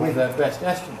 Celsius of warming, their best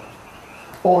estimate,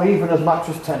 or even as much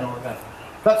as 10 or 11.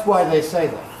 That's why they say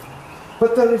that.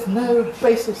 But there is no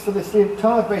basis for this. The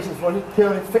entire basis for it is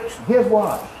purely fiction. Here's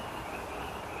why.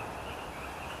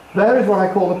 There is what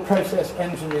I call the process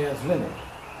engineer's limit.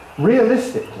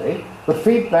 Realistically, the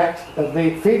feedback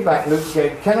loop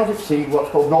gain cannot exceed what's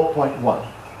called 0.1.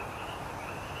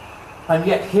 And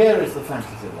yet here is the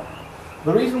fantasy land.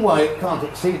 The reason why it can't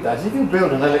exceed that is if you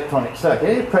build an electronic circuit,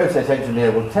 any process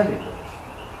engineer will tell you this,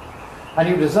 and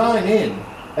you design in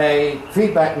a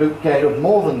feedback loop gain of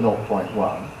more than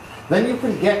 0.1, then you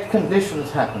can get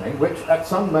conditions happening which at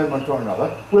some moment or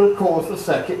another will cause the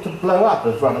circuit to blow up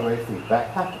as runaway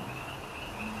feedback happens.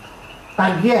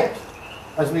 And yet,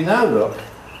 as we now look,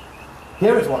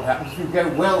 here is what happens if you go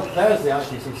well, there's the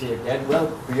IPCC again,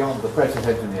 well beyond the process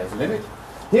engineer's limit.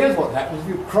 Here's what happens if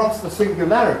you cross the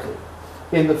singularity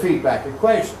in the feedback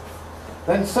equation.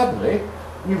 Then suddenly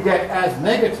you get as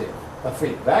negative a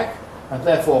feedback, and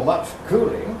therefore much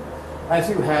cooling, as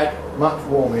you had much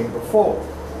warming before.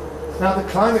 Now the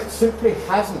climate simply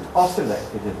hasn't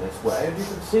oscillated in this way, and you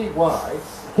can see why.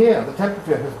 Here the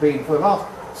temperature has been for the last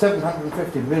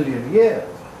 750 million years,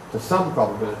 to some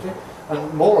probability,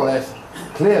 and more or less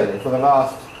clearly for the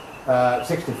last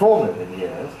 64 million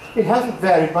years, it hasn't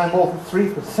varied by more than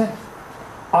 3%,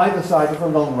 either side of the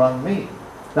long run mean.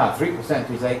 Now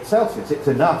 3% is 8 Celsius, it's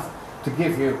enough to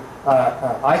give you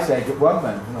ice age at one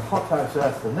moment and a hothouse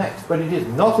Earth the next, but it is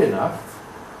not enough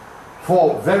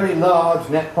for very large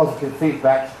net positive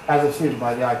feedbacks as assumed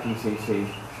by the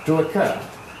IPCC to occur.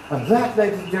 And that,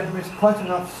 ladies and gentlemen, is quite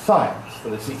enough science for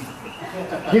this evening.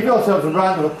 Give yourselves a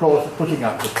round of applause for putting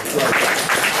up with this.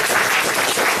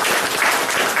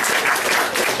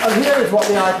 And here is what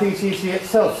the IPCC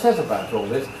itself says about all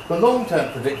this. The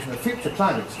long-term prediction of future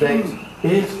climate states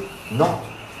is not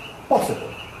possible.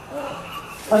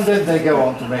 And then they go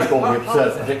on to make all the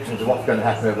absurd predictions of what's going to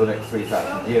happen over the next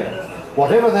 3,000 years.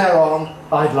 Whatever they're on,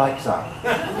 I'd like some.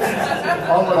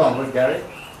 Onward, Gary.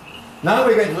 Now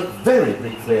we're going to look very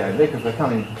briefly only, because we're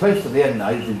coming close to the end now.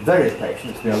 You've been very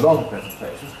patient. It's been a long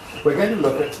presentation. We're going to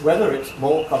look at whether it's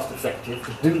more cost-effective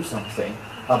to do something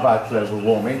about global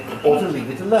warming or to leave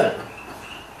it alone.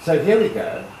 So here we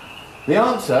go. The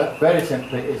answer, very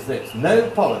simply, is this. No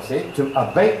policy to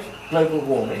abate global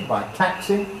warming by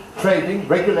taxing, trading,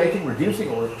 regulating, reducing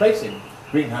or replacing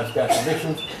greenhouse gas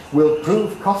emissions will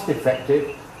prove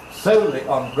cost-effective solely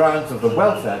on grounds of the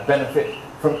welfare benefit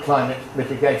from climate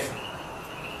mitigation.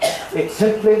 It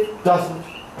simply doesn't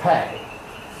pay.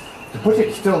 To put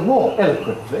it still more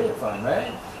eloquently, if I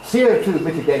may, CO2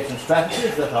 mitigation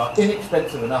strategies that are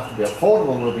inexpensive enough to be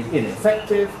affordable will be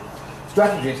ineffective.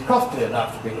 Strategies costly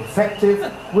enough to be effective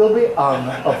will be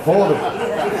unaffordable.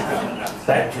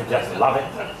 Don't you just love it?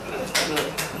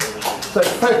 So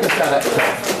focused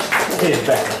adaptation is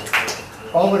better.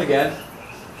 Onward again.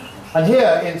 And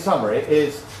here, in summary,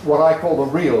 is what I call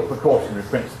the real precautionary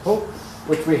principle,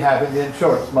 which we have in the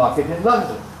insurance market in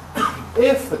London.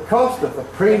 If the cost of the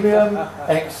premium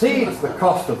exceeds the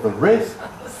cost of the risk,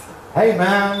 hey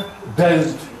man,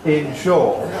 don't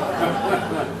insure.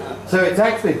 So it's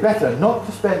actually better not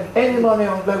to spend any money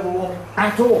on global warming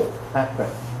at all at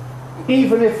present,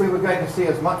 even if we were going to see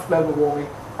as much global warming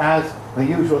as the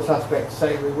usual suspects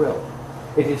say we will.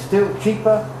 It is still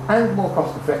cheaper and more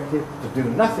cost effective to do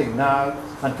nothing now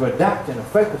and to adapt in a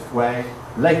focused way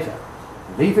later.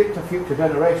 Leave it to future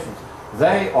generations.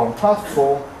 They, on past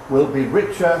form, will be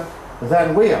richer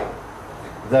than we are,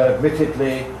 though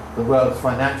admittedly the world's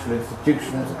financial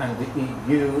institutions and the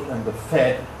EU and the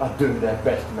Fed are doing their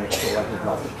best to make sure that is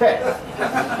not the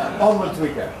case. Onwards we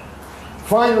go.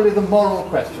 Finally, the moral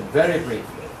question, very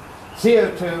briefly.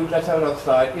 CO2, let's have another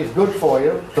slide, is good for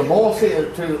you. The more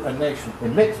CO2 a nation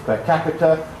emits per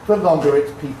capita, the longer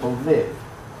its people live.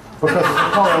 Because there's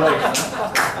a correlation.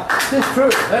 This is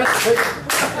true.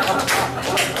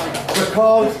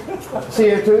 Because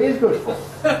CO2 is good for you.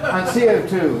 And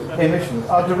CO2 emissions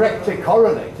are directly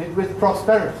correlated with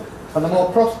prosperity. And the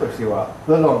more prosperous you are,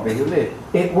 the longer you live.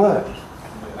 It works.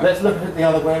 Let's look at it the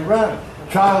other way around.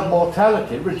 Child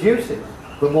mortality reduces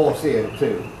the more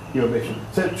CO2 you emit.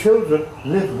 So children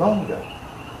live longer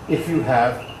if you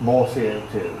have more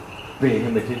CO2 being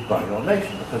emitted by your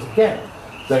nation. Because again,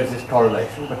 there is this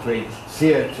correlation between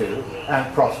CO2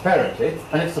 and prosperity,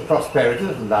 and it's the prosperity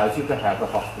that allows you to have the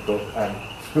hospitals and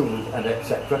schools and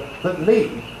etc. that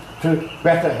lead to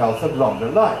better health and longer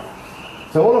life.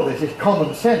 So all of this is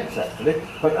common sense actually,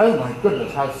 but oh my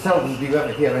goodness, how seldom do you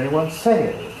ever hear anyone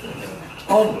say it.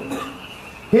 Onward.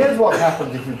 Here's what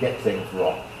happens if you get things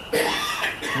wrong.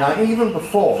 Now, even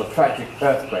before the tragic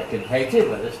earthquake in Haiti,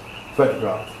 where this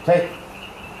photograph was taken,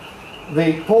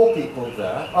 the poor people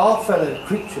there, our fellow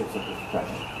creatures of this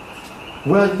planet,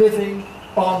 were living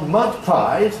on mud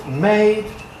pies made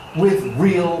with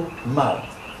real mud.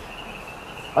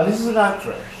 And this is an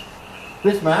outrage.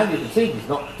 This man, you can see, he's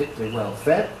not particularly well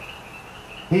fed.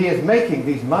 He is making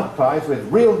these mud pies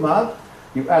with real mud.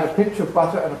 You add a pinch of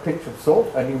butter and a pinch of salt,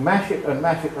 and you mash it and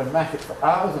mash it and mash it for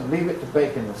hours and leave it to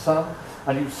bake in the sun,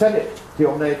 and you sell it to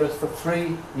your neighbours for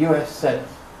 3 US cents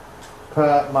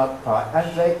per mud pie,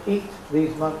 and they eat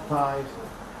these mud pies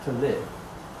to live.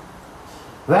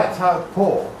 That's how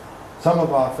poor some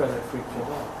of our fellow creatures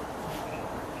are.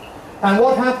 And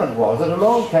what happened was that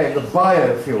along came the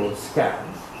biofuel scam,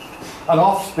 an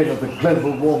offspring of the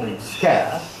global warming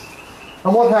scare.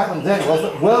 And what happened then was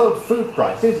that world food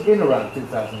prices in around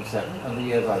 2007 and the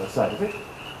years either side of it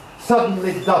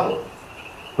suddenly doubled,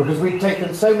 because we'd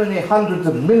taken so many hundreds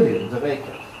of millions of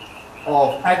acres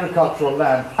of agricultural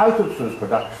land out of food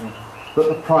production that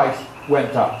the price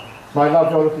went up. My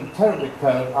love, you're looking terribly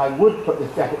cold. I would put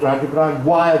this jacket around you, but I'm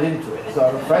wired into it, so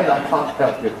I'm afraid I can't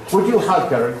help you. Would you hug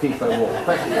her and keep her warm?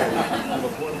 Thank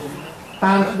you.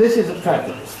 And this is a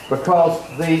tragedy, because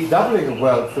the doubling of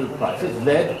world food prices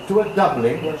led to a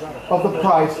doubling of the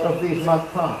price of these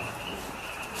mud pies.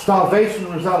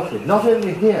 Starvation resulted, not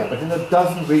only here, but in a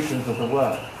dozen regions of the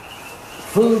world.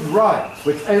 Food riots,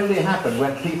 which only happen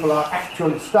when people are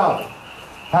actually starving,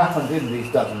 happened in these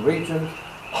dozen regions.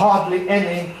 Hardly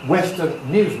any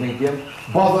Western news medium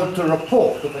bothered to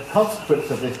report that the consequence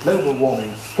of this global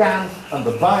warming scam and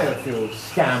the biofuel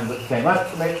scam that came out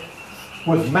from it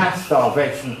was mass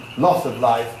starvation, loss of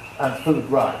life, and food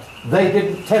riots. They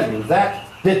didn't tell you that,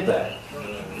 did they?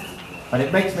 And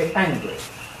it makes me angry.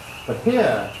 But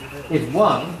here is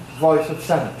one voice of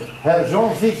sanity. Herr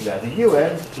Jean Ziegler, the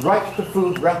UN's Right to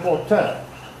Food Rapporteur,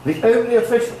 the only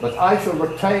official that I shall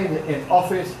retain in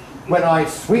office when I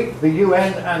sweep the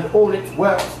UN and all its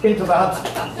works into the Hudson.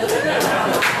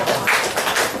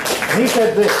 He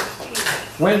said this: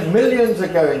 when millions are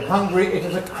going hungry, it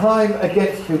is a crime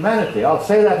against humanity. I'll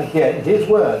say that again, his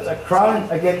words, a crime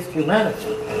against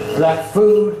humanity, that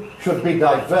food should be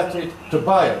diverted to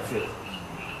biofuel.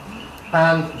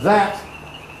 And that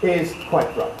is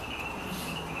quite right.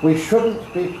 We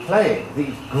shouldn't be playing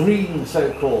these green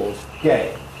so-called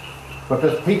games,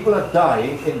 because people are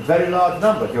dying in very large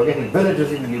numbers. You're getting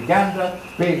villagers in Uganda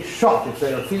being shot if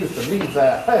they refuse to leave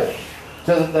their homes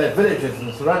so that their villages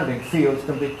and surrounding fields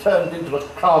can be turned into a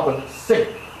carbon sink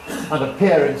and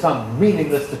appear in some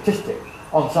meaningless statistic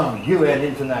on some UN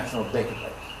international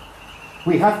database.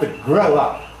 We have to grow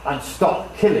up and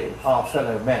stop killing our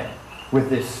fellow men with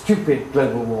this stupid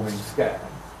global warming scare.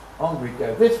 On we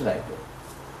go. This lady.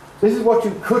 This is what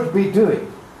you could be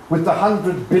doing with the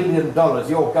 $100 billion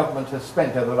your government has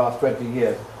spent over the last 20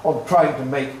 years on trying to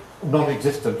make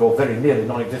non-existent or very nearly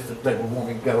non-existent global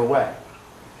warming go away.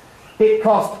 It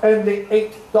cost only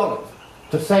 $8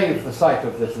 to save the sight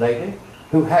of this lady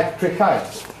who had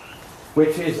trichitis,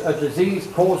 which is a disease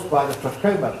caused by the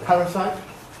trachoma parasite,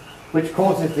 which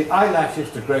causes the eyelashes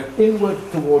to grow inward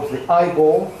towards the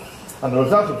eyeball, and the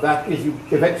result of that is you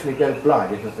eventually go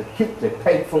blind. It is acutely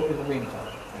painful in the meantime.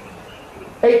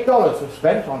 $8 was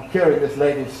spent on curing this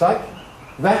lady's sight.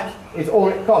 That is all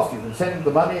it cost. You can send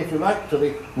the money, if you like, to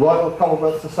the Royal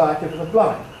Commonwealth Society for the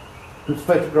Blind, whose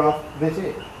photograph this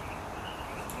is.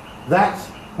 That's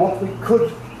what we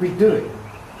could be doing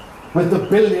with the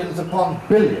billions upon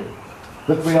billions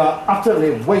that we are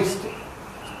utterly wasting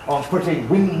on putting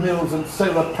windmills and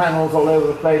solar panels all over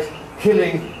the place,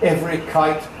 killing every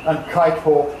kite and kite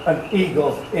hawk and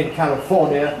eagle in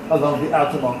California along the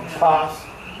Altamont Pass.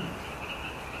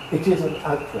 It is an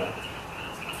outrage.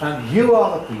 And you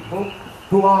are the people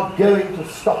who are going to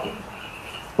stop it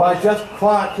by just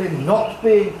quietly not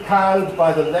being cowed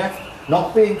by the left,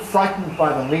 not being frightened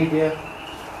by the media.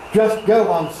 Just go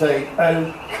on saying,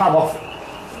 oh, come off it.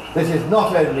 This is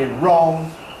not only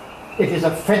wrong, it is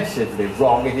offensively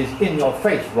wrong, it is in your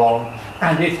face wrong,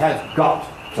 and it has got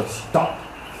to stop.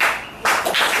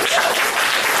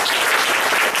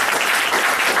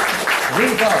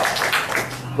 These are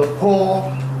the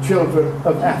poor children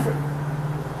of Africa.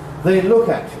 They look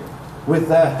at you with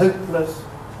their hopeless,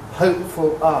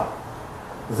 hopeful eyes.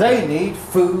 They need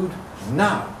food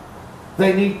now.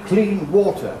 They need clean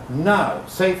water now.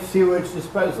 Safe sewage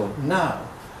disposal now.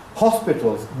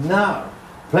 Hospitals now.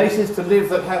 Places to live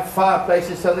that have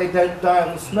fireplaces so they don't die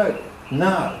of the smoke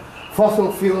now.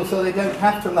 Fossil fuels so they don't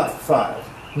have to light fires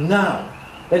now.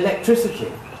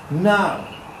 Electricity now.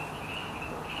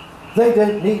 They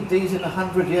don't need these in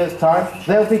 100 years' time.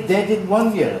 They'll be dead in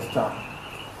 1 year's time,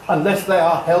 unless they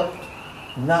are helped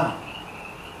now.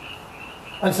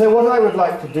 And so what I would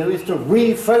like to do is to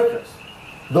refocus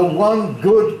the one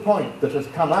good point that has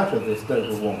come out of this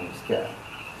global warming scare,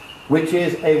 which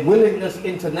is a willingness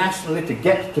internationally to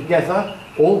get together,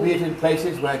 albeit in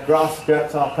places where grass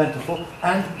skirts are plentiful,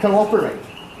 and cooperate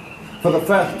for the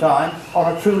first time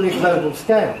on a truly global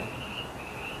scale.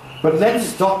 But let's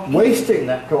stop wasting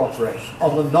that cooperation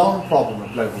on the non-problem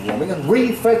of global warming and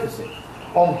refocus it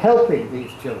on helping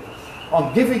these children,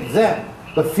 on giving them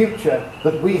the future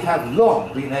that we have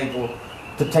long been able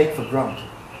to take for granted.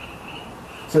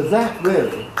 So that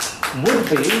really would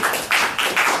be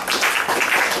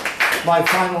my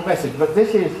final message. But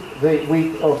this is the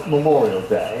week of Memorial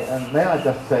Day, and may I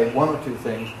just say one or two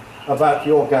things about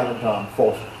your gallant armed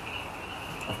forces.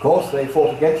 Of course, they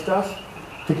fought against us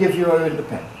to give you our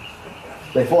independence.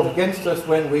 They fought against us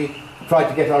when we tried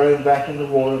to get our own back in the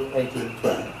War of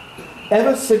 1812.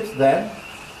 Ever since then,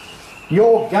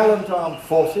 your gallant armed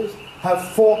forces have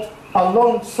fought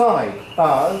alongside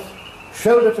ours,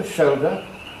 shoulder to shoulder,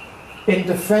 in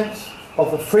defence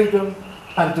of the freedom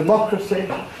and democracy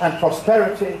and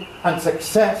prosperity and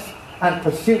success and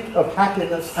pursuit of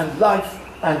happiness and life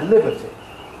and liberty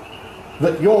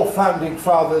that your founding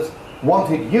fathers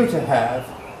wanted you to have,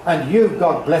 and you,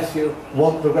 God bless you,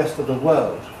 want the rest of the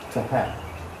world to have.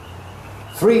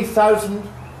 3,000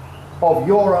 of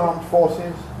your armed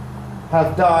forces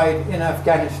have died in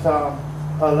Afghanistan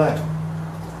alone.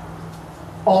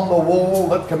 On the wall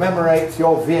that commemorates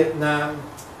your Vietnam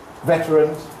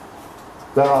veterans,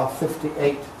 there are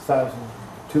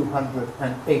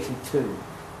 58,282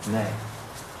 names.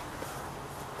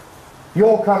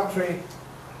 Your country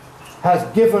has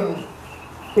given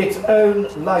its own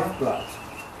lifeblood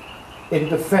in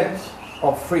defence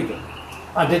of freedom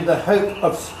and in the hope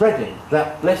of spreading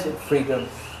that blessed freedom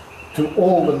to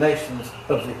all the nations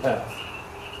of the earth.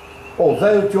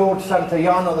 Although George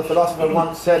Santayana, the philosopher,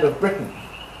 once said of Britain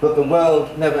that the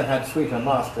world never had sweeter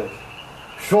masters,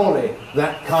 surely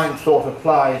that kind thought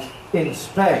applies in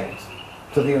spades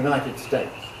to the United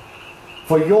States.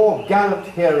 For your gallant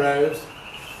heroes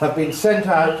have been sent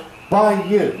out by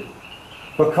you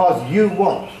because you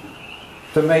want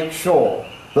to make sure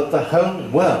that the whole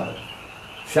world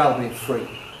shall be free.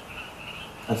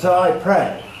 And so I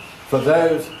pray for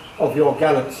those of your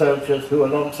gallant soldiers who,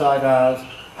 alongside ours,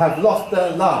 have lost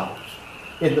their lives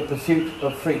in the pursuit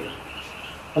of freedom.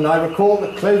 And I recall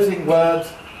the closing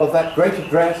words of that great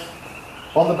address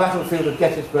on the battlefield of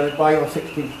Gettysburg by your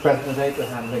 16th President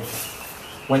Abraham Lincoln,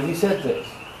 when he said this,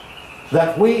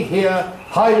 that we here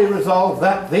highly resolve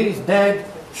that these dead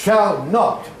shall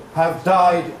not have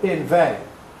died in vain,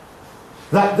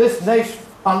 that this nation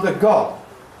under God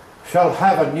shall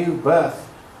have a new birth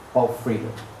of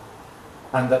freedom,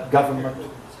 and that government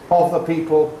of the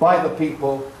people, by the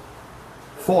people,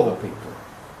 for the people,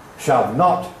 shall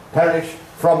not perish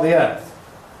from the earth.